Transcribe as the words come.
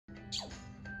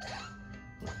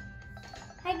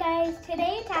Hi guys,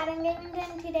 today it's Adam Games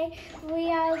and today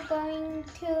we are going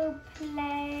to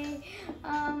play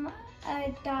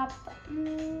Adopt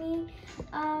Me.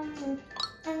 I'm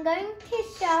going to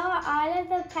show all of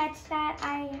the pets that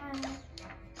I have.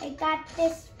 I got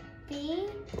this bee.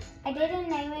 I didn't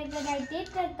name it, but I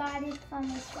got it from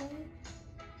a tree.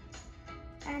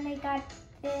 And I got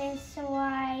this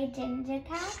white ginger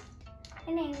cat.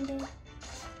 I named it.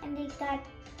 And I got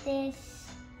this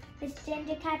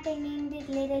ginger cat. I named it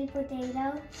Little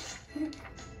Potato.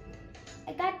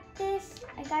 I got this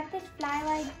fly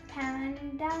white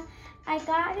panda. I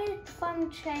got it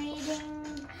from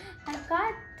trading. I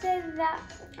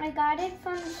got it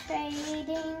from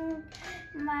trading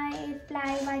my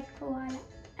fly white koala,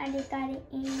 and I got it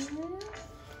emu.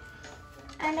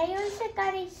 And I also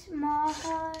got a small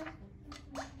horse,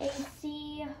 a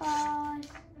seahorse,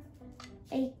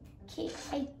 a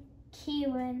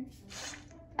kiwi.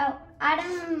 Oh,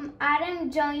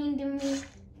 Adam joined me.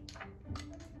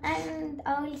 And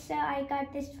also I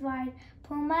got this white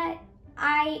puma.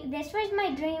 This was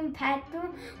my dream pet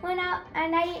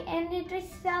and it was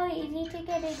so easy to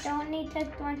get. It only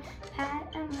took one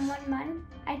pet and 1 month.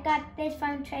 I got this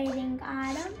from trading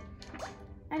Adam.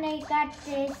 And I got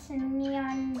this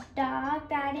neon dog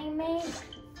that I made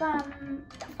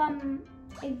from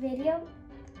a video.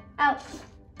 Oh,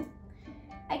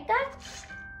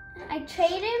 I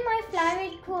traded my fly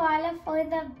white koala for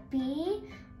the bee,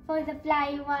 for the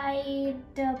fly white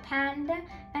panda,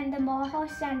 and the mohawk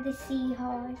and the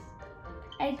seahorse.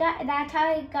 That's how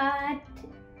I got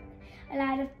a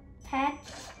lot of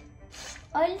pets.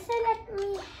 Also, let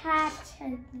me hatch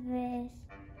this.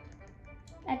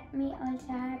 Let me also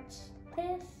hatch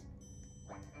this.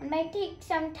 It might take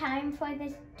some time for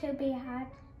this to be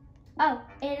hatched. Oh,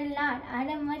 it'll not.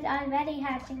 Adam was already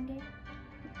hatching it.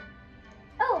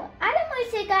 Oh, Adam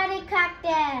also got a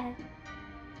cactus.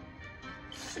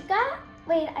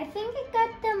 I think I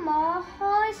got the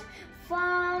mohawk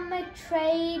from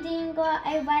trading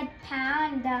a white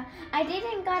panda. I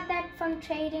didn't got that from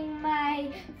trading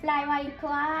my fly white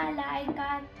koala. I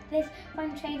got this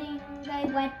from trading a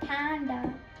white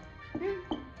panda.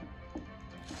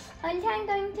 Also, I'm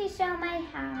going to show my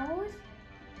house.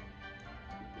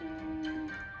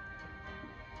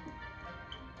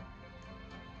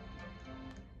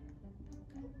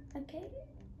 Okay.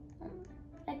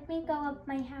 Let me go up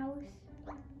my house.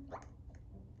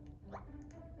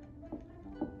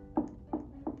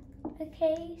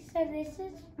 Okay, so this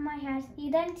is my house.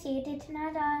 You don't see it, it's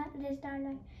not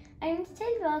on. I'm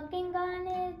still working on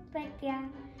it, but yeah.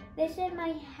 This is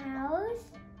my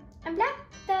house. I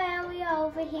blocked the area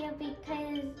over here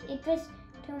because it was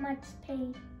too much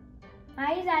space.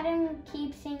 Why is Adam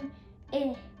keep saying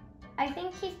eh? I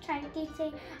think he's trying to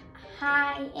say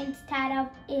hi instead of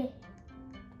eh.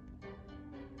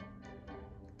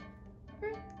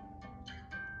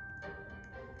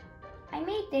 I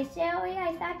made this area.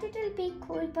 I thought it would be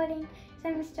cool putting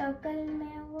some circle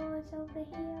mirrors over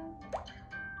here.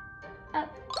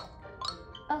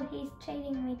 Oh, he's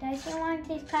trading me. Does he want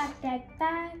his cactus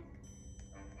back?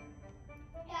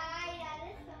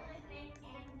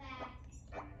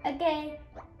 Okay.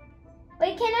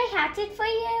 Wait, can I hatch it for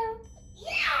you?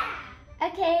 Yeah!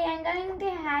 Okay, I'm going to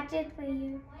hatch it for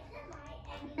you.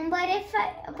 But if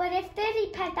there's a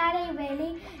pet that I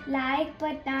really like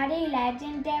but not a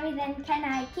legendary, then can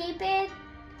I keep it?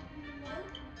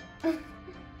 No.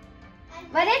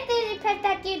 What if there's a pet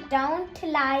that you don't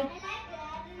like?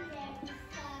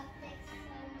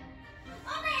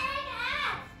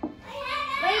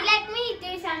 Wait, let me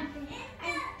do something.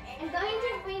 I'm going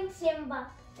to bring Simba.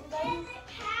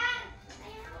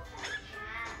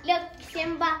 Look,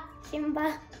 Simba.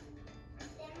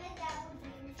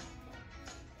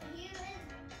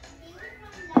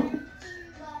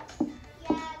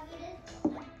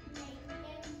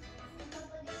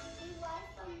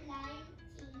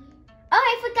 Oh,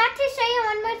 I forgot to show you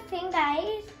one more thing,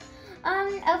 guys.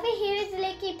 Over here is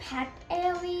like a pet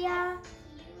area.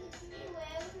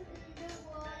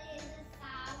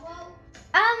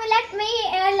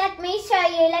 Let me show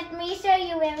you. Let me show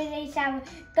you where is a shower.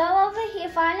 Go over here,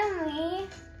 follow me,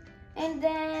 and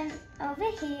then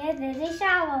over here there's a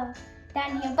shower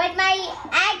down here. But my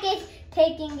egg is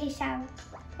taking a shower.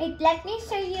 Wait, let me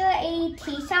show you a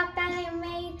tea shop that I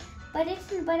made, but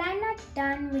I'm not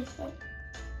done with it.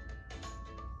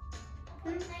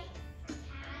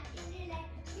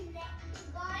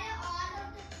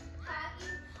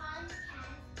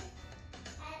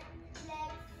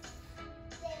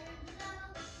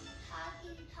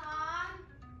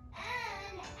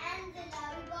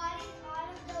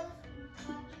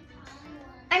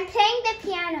 I'm I'm playing the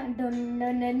piano. Dun,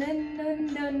 dun, dun, dun,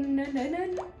 dun, dun, dun,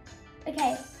 dun, dun.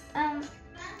 Okay.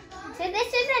 So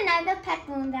this is another pet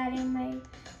room that I made.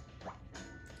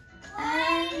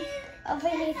 And over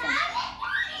here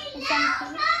is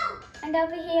something. And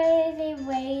over here is a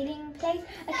waiting place.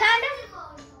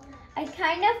 I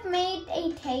kind of made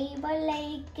a table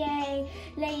like a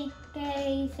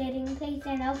sitting place,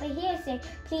 and over here says,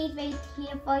 please wait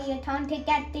here for your turn to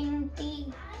get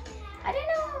tea. I don't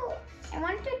know. I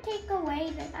want to take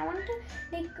away this. I want to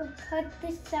put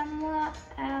this somewhere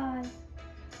else.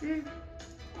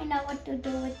 I know what to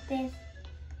do with this.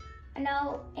 I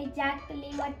know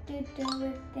exactly what to do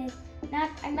with this.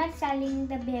 I'm not selling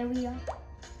the barrier.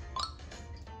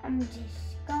 I'm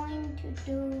just going to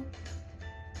do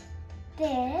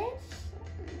this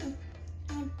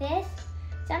and this.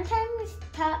 Sometimes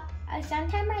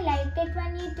I like it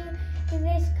when you do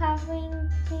this covering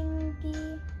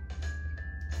thingy.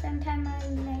 Sometimes I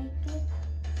like it.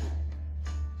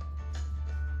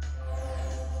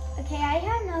 Okay, I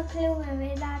have no clue where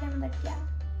is Adam, but yeah.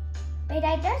 Wait,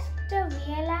 I just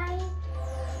realized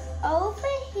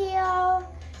over here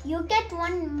you get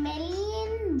 1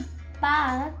 million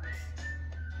bucks,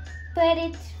 but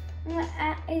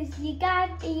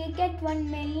you get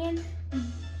 1 million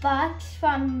bucks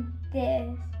from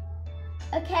this.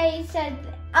 Okay, so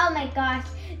oh my gosh,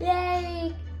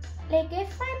 like if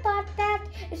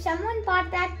someone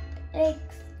bought that like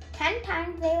 10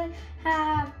 times, they will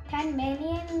have 10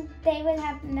 million. They will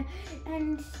have,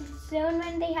 and soon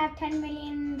when they have 10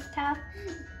 million stuff,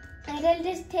 it'll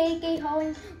just take a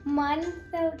whole month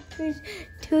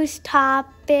to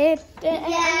stop it. To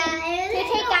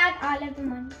take out all of the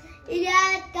money.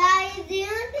 Yeah, guys, you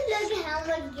want to look how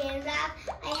much games I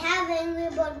have Angry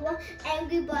Bird 1,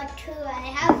 Angry Bird 2. I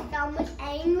have so much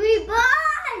Angry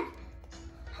Bird.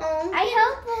 I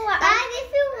hope, guys, if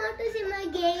you want to see my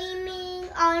gaming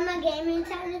on my gaming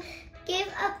channel, give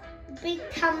a big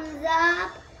thumbs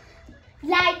up.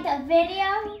 Like the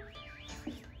video.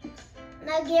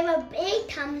 Now give a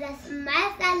big thumbs up,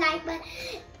 smash that like button,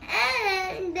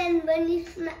 and then when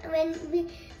we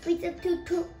reach up to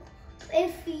 2.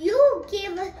 If you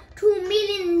give us 2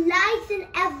 million likes in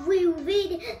every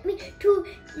video, 2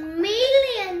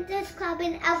 million subscribers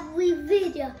in every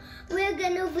video, we're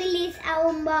gonna release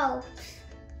our modes.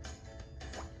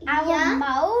 Our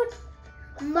mode?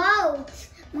 Modes.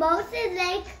 Modes is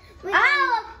like,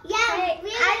 yeah, okay.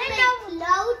 We're gonna make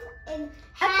clothes and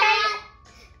hats,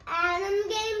 anime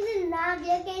games and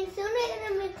Nadia games. Soon we're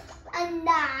gonna make a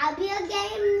Nadia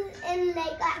games and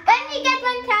like when we get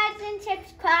 1,000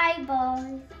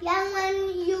 subscribers. Yeah,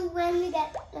 when we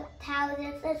get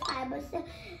 1,000 subscribers.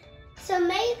 So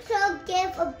make sure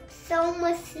give so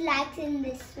much likes in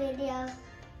this video.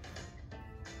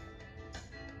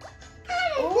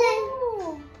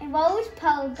 Ooh, a rose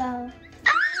pogo.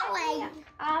 Oh,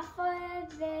 Offer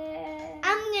this.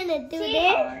 I'm gonna do seahorse.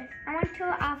 this. I want to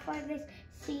offer this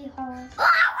seahorse. Oh,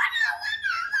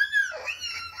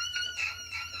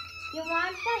 You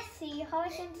want the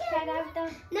seahorse instead of the...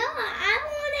 No, I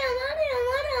want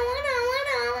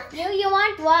it. You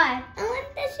want what? I want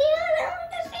the seahorse.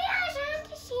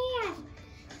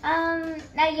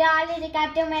 Now you already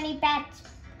got too many pets.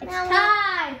 It's No.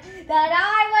 time that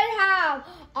I will have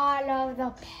all of the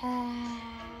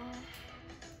pets.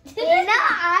 You know,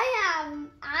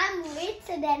 I'm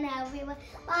richer than everyone.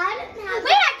 But I don't have...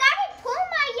 Wait, I got a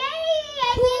Puma, yay!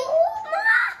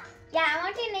 Puma? Yeah, I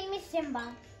want to name it Simba.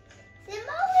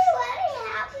 Simba, we already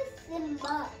have a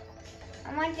Simba. I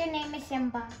want to name it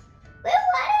Simba. We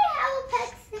already have a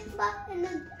pet Simba in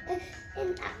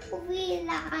real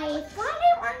life. Why do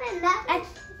you want another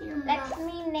Simba? Let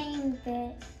me name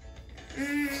this.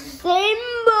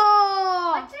 Simba!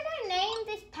 What should I name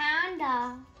this panda?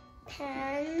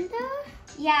 Panda?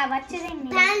 Yeah, what should I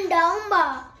name? Pandomba.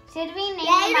 Should we name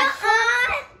it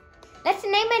mushroom? Let's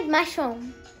name it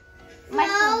mushroom.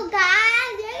 No,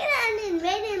 guys, we're gonna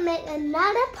invade and make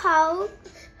another post.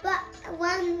 But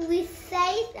when we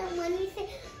say 10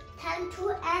 to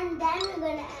end, then we're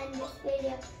gonna end this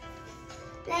video.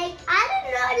 Like, I don't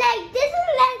know, like this is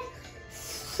like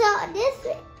so this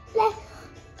like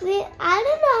I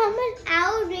don't know how much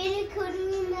hours really could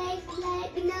we make,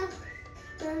 like, you know,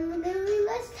 when we're gonna be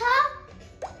much talk.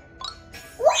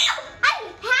 Wow, I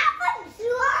have a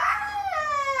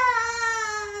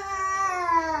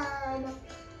drum.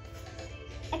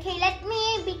 Okay, let me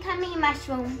become a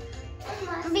mushroom.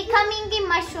 I'm becoming the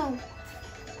mushroom.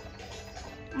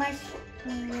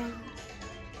 Mushroom.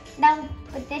 No,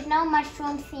 but there's no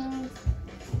mushroom things.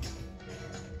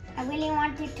 I really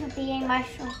wanted to be a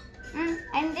mushroom.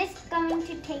 I'm just going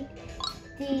to take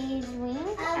these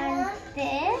wings and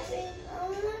this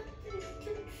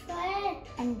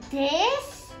and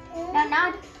this. No,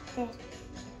 not this.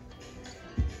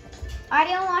 I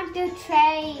don't want to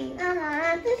trade. I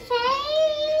want to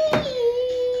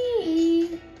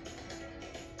trade.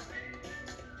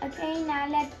 Okay, now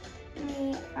let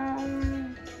me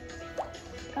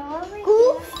go over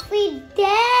Goofy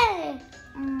there.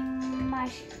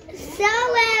 Mushroom. So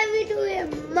where we doing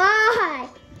more?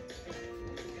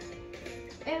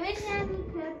 Every time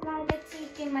we look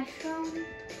like a mushroom,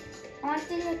 I want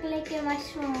to look like a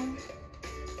mushroom.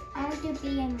 I want to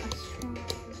be a mushroom.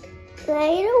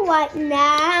 I don't want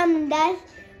them. That's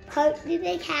probably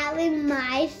they have in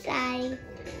my side.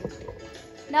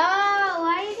 No,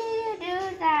 why did you do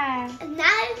that?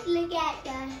 Now look at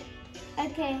that.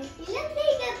 Okay. You look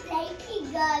like a baby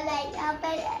girl, like up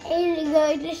and go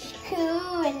to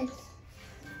school.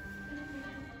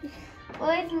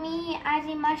 With me as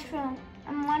a mushroom. I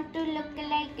want to look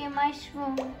like a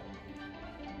mushroom.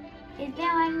 Is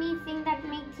there anything that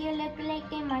makes you look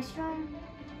like a mushroom?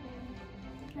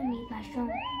 I need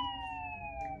mushroom.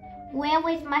 Where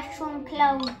was mushroom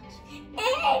clothes?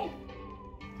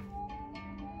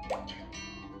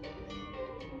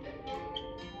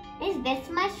 Is this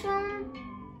mushroom?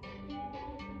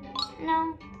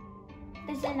 No,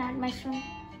 this is not mushroom.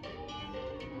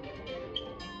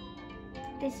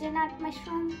 This is not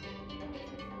mushroom.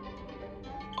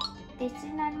 This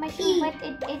is not mushroom, but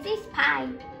it is pie.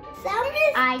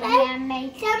 I am a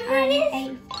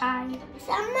pie.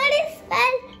 Somebody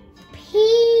spelled P.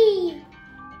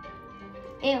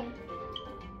 Ew.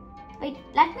 Wait,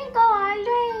 let me go all the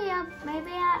way up.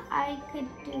 Maybe I could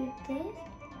do this.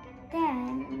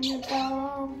 Then you go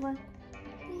over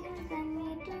here, then we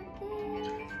do this.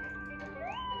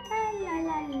 La la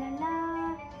la la la.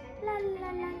 La la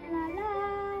la la la.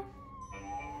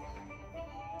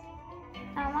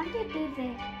 I want to do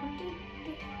this.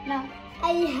 No. I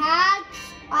had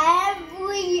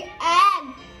every egg.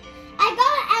 I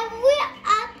got every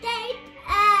update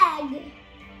egg.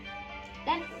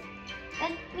 Let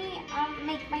me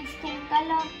make my skin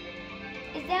color.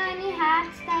 Is there any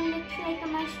hats that looks like a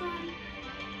mushroom?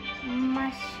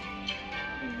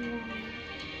 Mushroom.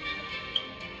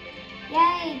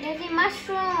 Yay, there's a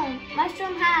mushroom.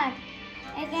 Mushroom hat.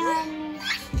 Is there any?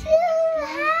 Mushroom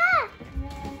hat.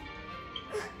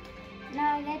 No,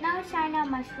 there's no sign of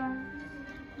mushroom.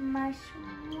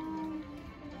 Mushroom.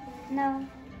 No.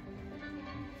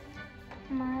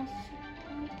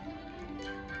 Mushroom.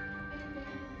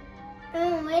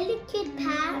 Oh, really cute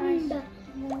panda.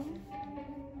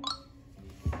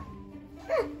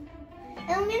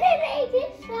 I'm gonna make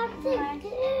it something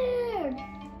good.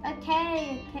 Okay.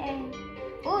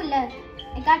 Oh, look.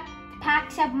 I got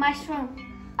packs of mushroom.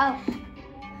 Oh.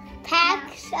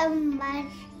 Packs of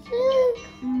mushroom.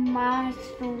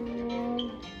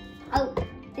 Mushroom. Oh,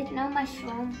 there's no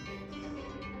mushroom.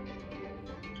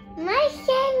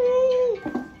 Mushroom.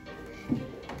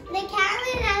 The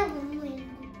camera moving.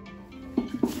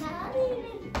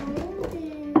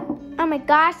 Oh my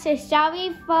gosh, so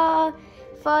sorry for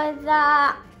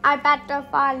the iPad to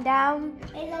fall down.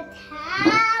 It's a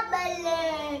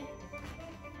tablet.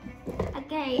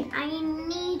 Okay, I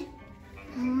need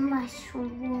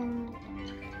mushroom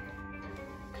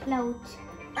clothes.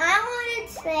 I want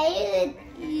to say with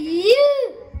you.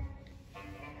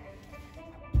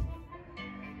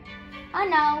 Oh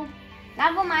no,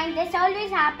 never mind, this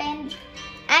always happens.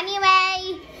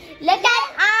 Anyway, look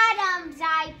at Adam's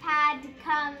iPad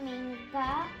coming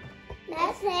up.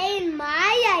 Let's play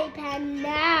my iPad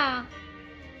now.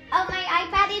 Oh, my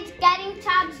iPad is getting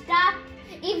charged up,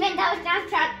 even though it's not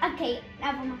charged. Okay,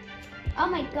 never mind. Oh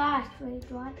my gosh, wait,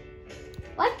 what?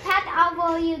 What pet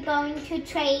are you going to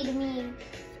trade me?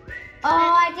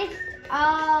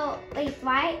 Wait,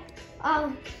 why?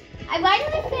 Why do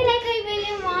I feel like I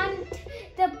really want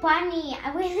the bunny? I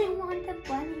really want the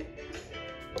bunny.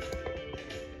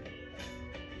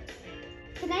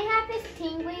 Can I have this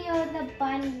Tingly or the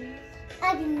bunny?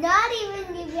 I did not even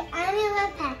give you any of my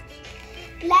pets.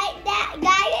 Like that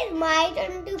guy is my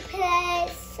turn to play,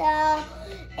 so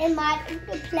it's my turn to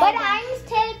play. But I'm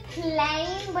still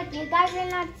playing, but you guys will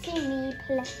not see me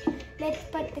play. Let's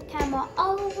put the camera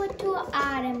over to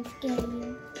Adam's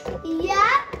game.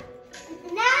 Yep.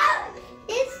 Now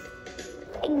this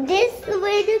will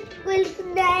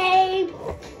name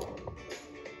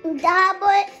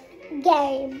double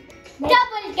game.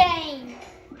 Double game.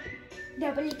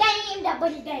 Double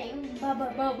game.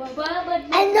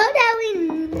 I know that we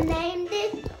named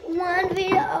this one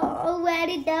video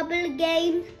already double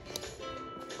game.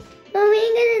 But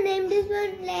we're gonna name this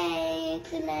one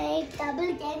like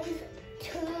double game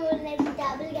 2, let's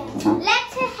double again.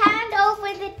 Let's hand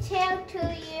over the chair to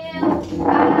you,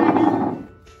 Adam.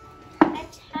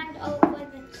 Let's hand over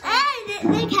the chair. Hey, the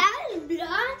camera is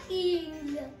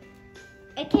blocking.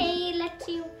 Okay, let's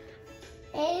see. Is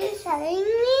it showing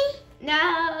me?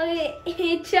 No,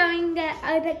 it's showing the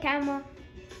other camera.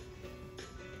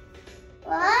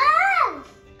 Wow!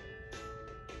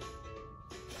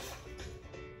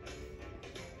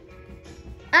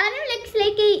 Adam looks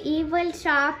like an evil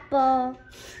shopper.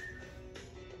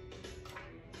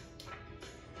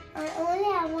 I only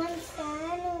have one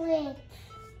sandwich.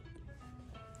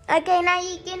 Okay, now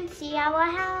you can see our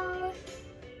house.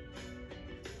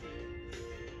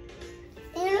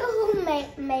 You know who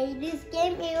made this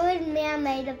game? It was me. I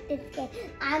made up this game.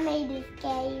 I made this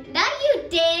game. No, you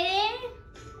didn't.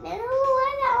 No,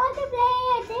 I want to play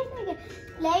a different game.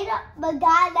 Later, but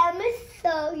God, let me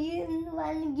show you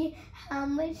one game how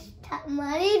much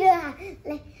money do I have.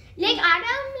 Like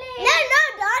Adam played. No,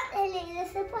 don't play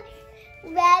this.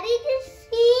 Ready to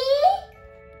see?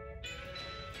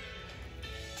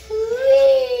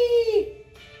 3,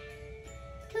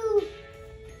 2.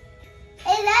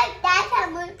 That's how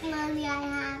much money I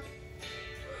have.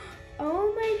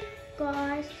 Oh my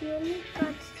gosh, you only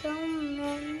got so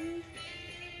many.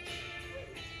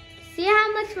 See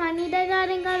how much money does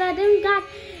Adam got? Adam got.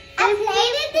 I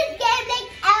played this game like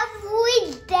every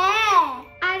day.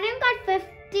 Adam got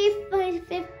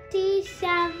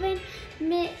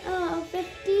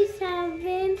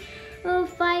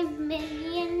 5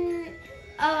 million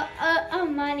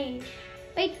money.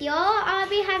 Wait, your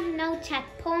RV have no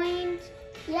checkpoint?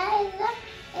 Yeah,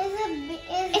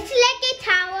 It's like a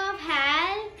tower of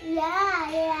hell.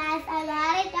 yeah, yes, I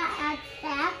like that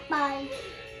checkpoint.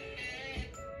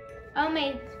 Oh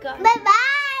my god. Bye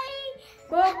bye.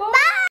 Bye bye. Bye.